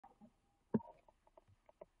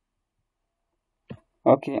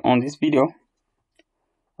Okay, on this video,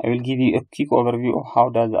 I will give you a quick overview of how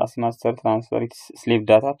does the ASI master transfer its slave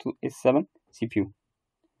data to S7 CPU.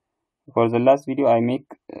 For the last video, I make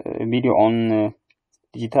a video on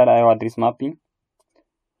digital I/O address mapping.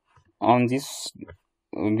 On this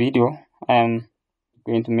video, I am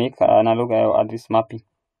going to make analog I/O address mapping.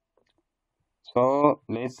 So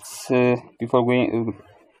let's before going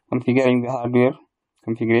configuring the hardware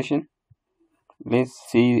configuration, let's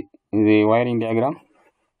see the wiring diagram.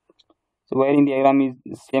 The wiring diagram is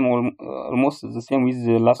the same, almost the same with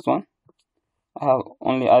the last one. I have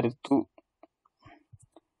only added two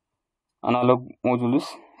analog modules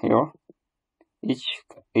here. Each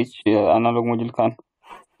analog module can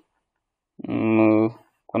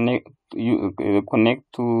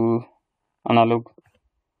connect to analog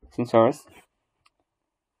sensors.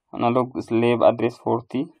 Analog slave address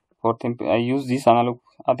 40 for I use this analog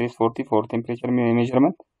address 40 for temperature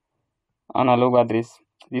measurement. Analog address,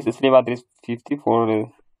 this is slave address 50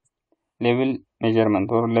 for level measurement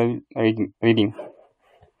or level reading.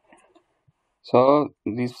 So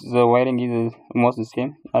this the wiring is almost the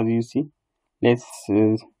same as you see. Let's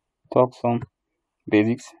talk some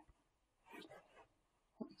basics.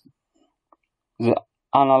 The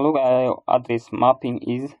analog I/O address mapping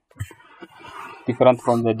is different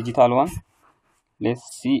from the digital one. Let's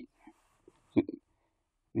see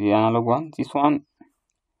the analog one. This one,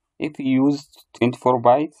 if you use 24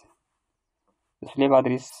 bytes, the slave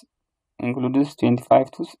address includes 29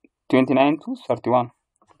 to 31,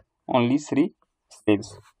 only 3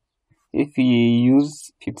 slaves. If you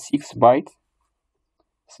use 56 bytes,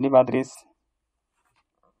 slave address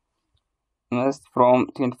must from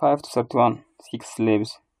 25 to 31, 6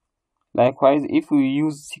 slaves. Likewise, if we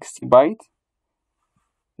use 60 bytes,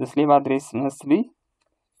 the slave address must be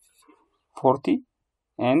 40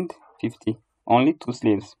 and 50, only 2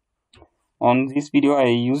 slaves. On this video, I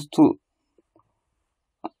used 2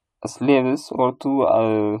 slaves or 2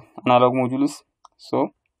 analog modules, so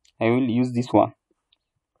I will use this one.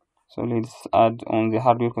 So let's add on the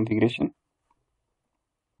hardware configuration.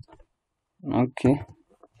 Okay.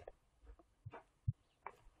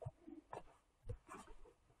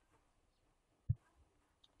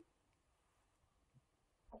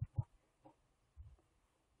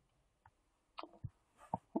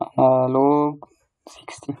 Analog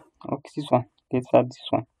 60. Okay, this one. Let's add this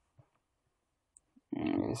one.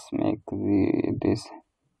 Let's make this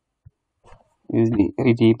easily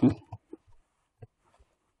readable.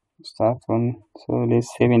 Start one. So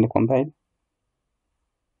let's save in the compile.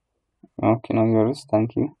 Okay, no errors.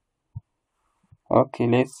 Thank you. Okay,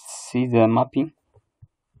 let's see the mapping.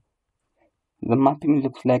 The mapping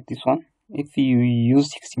looks like this one. If you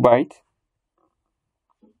use 60 bytes,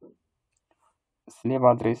 slave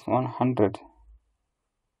address 100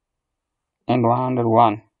 and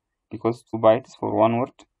 101, because 2 bytes for one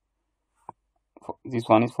word. This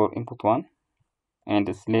one is for input 1 and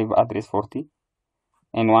the slave address 40,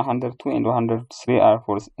 and 102 and 103 are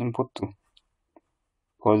for input 2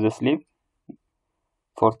 for the slave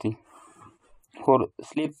 40. For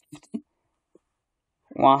slave 50,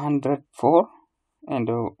 104 and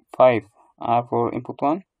 5 are for input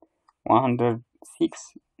 1,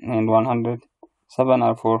 106 and 107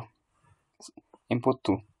 are for input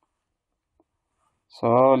 2.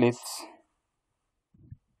 So let's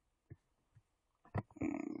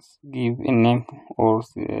give a name or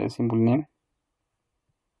a simple name.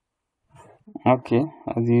 Okay,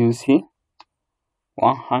 as you see,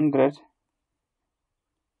 100,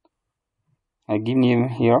 I give name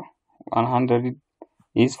here. 100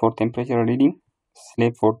 is for temperature reading,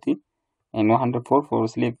 slave 40, and 104 for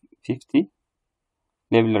slave 50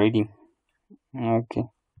 level reading. Okay,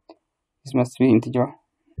 this must be integer.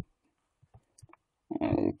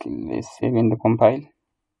 Okay, let's save and compile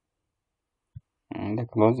and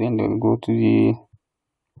close and go to the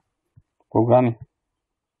programming.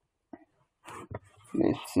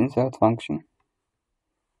 Let's insert function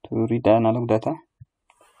to read the analog data.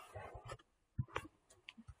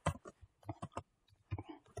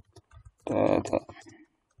 Data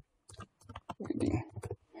reading.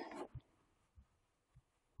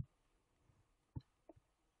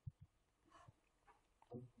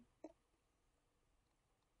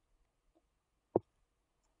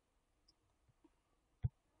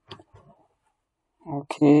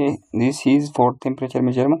 Okay, this is for temperature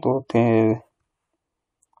measurement or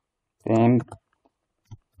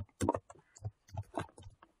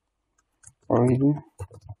reading.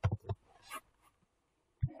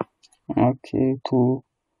 Okay, to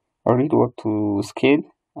read or to scale,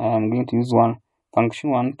 I am going to use one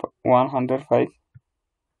function 105.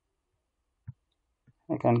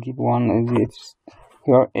 I can give one as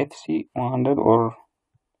here FC 100 or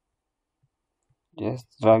just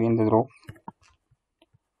drag and drop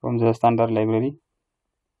from the standard library.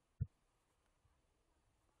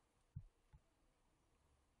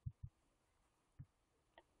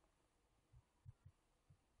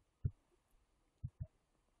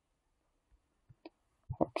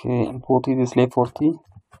 Okay, import is slave 40.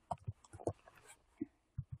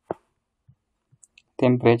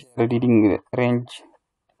 Temperature reading range,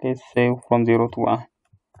 let's say from 0 to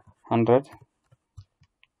 100,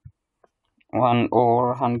 1 or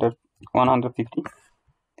 100, 150.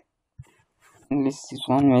 This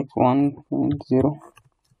one make 1.0.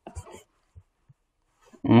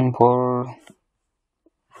 For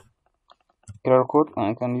error code,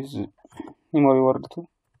 I can use memory word too.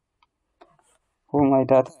 For my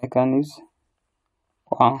data, I can use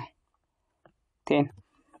 10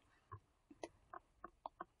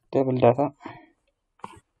 table data.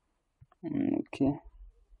 Okay,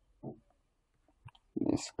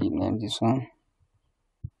 let's name this one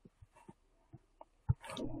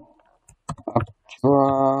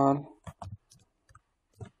actual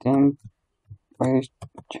temperature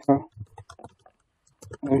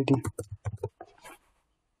reading.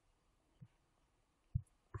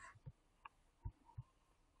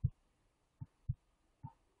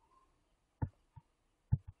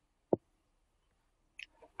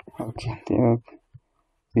 Okay,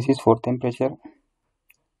 this is for temperature.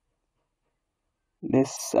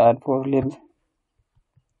 Let's add for level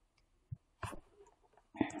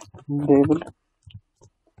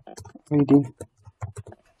reading.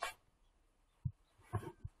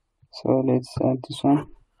 So let's add this one,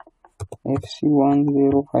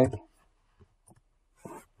 FC105.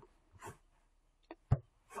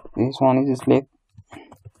 This one is slave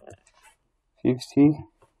 50.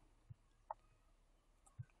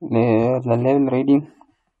 The level reading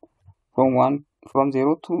from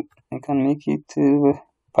 0 to, I can make it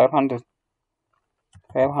 500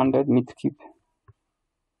 meter cube.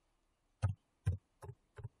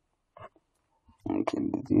 Okay,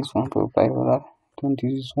 this one for $5. Don't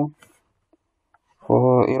use this one.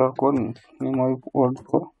 For error code, memory word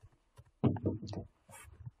for.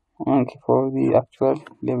 Okay, for the actual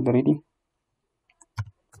level reading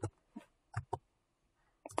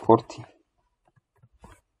 40.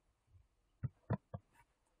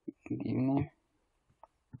 Give name.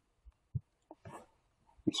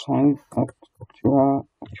 This one is actual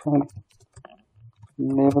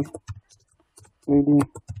level reading.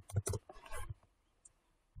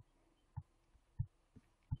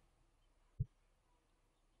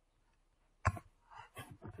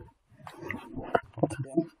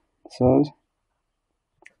 So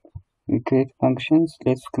we create functions.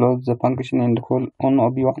 Let's close the function and call on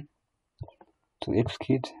OB1 to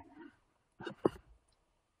execute.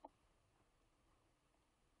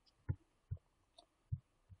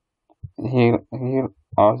 Here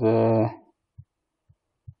are the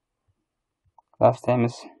last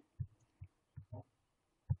times.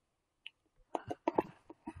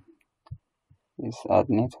 Let's add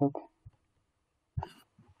network.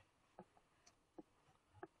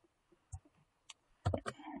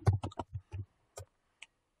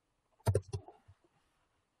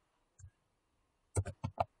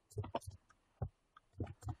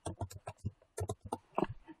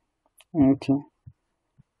 Okay,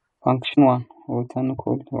 function 1, we can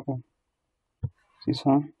call it this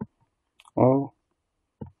one. Oh,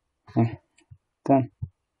 done.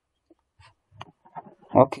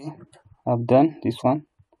 Okay, I've done this one.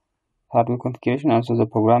 Hardware configuration, also the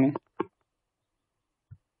programming.